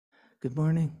Good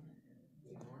morning.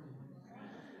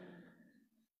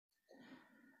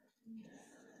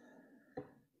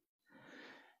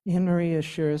 Anne Marie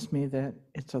assures me that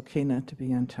it's okay not to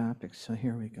be on topic, so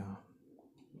here we go.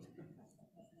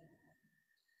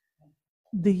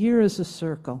 The year is a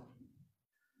circle.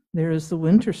 There is the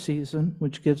winter season,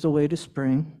 which gives way to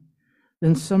spring.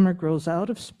 Then summer grows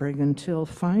out of spring until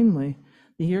finally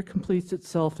the year completes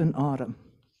itself in autumn.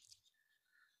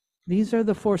 These are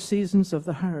the 4 seasons of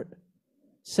the heart.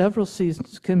 Several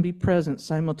seasons can be present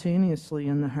simultaneously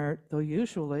in the heart, though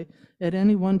usually at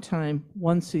any one time,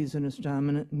 one season is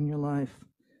dominant in your life.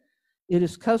 It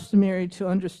is customary to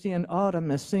understand autumn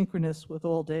as synchronous with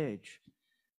old age.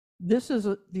 This is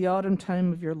the autumn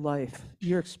time of your life.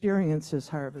 Your experience is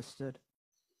harvested.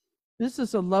 This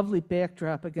is a lovely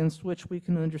backdrop against which we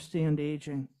can understand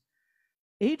aging.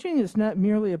 Aging is not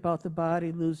merely about the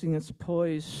body losing its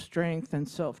poise, strength, and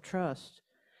self-trust.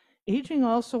 Aging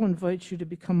also invites you to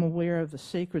become aware of the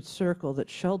sacred circle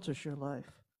that shelters your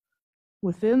life.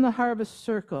 Within the harvest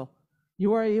circle,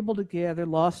 you are able to gather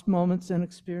lost moments and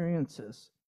experiences,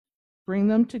 bring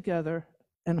them together,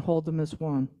 and hold them as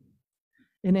one.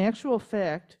 In actual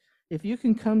fact, if you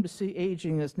can come to see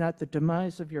aging as not the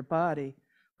demise of your body,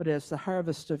 but as the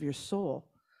harvest of your soul,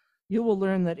 you will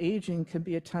learn that aging can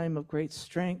be a time of great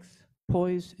strength,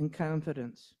 poise, and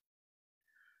confidence.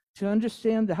 To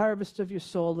understand the harvest of your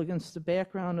soul against the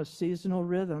background of seasonal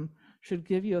rhythm should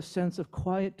give you a sense of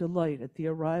quiet delight at the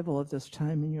arrival of this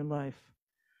time in your life.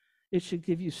 It should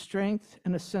give you strength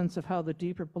and a sense of how the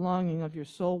deeper belonging of your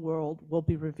soul world will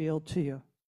be revealed to you.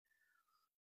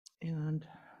 And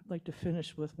I'd like to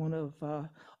finish with one of,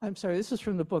 this is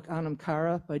from the book Anam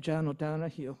Cara by John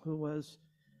O'Donohue, who was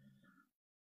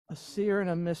a seer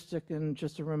and a mystic and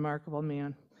just a remarkable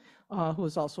man, who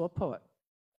was also a poet.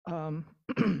 A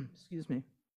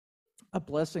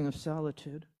blessing of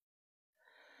solitude.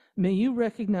 May you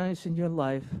recognize in your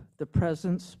life the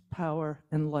presence, power,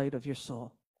 and light of your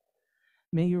soul.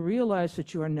 May you realize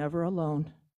that you are never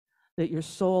alone, that your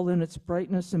soul in its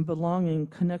brightness and belonging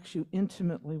connects you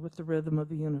intimately with the rhythm of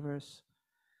the universe.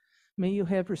 May you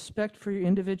have respect for your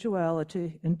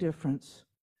individuality and difference.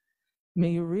 May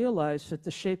you realize that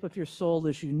the shape of your soul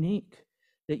is unique,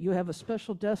 that you have a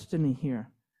special destiny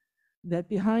here, that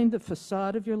behind the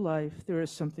facade of your life, there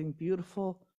is something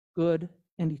beautiful, good,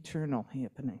 and eternal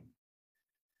happening.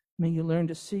 May you learn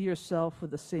to see yourself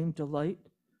with the same delight,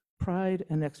 pride,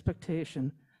 and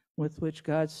expectation with which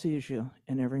God sees you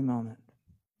in every moment.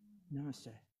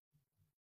 Namaste.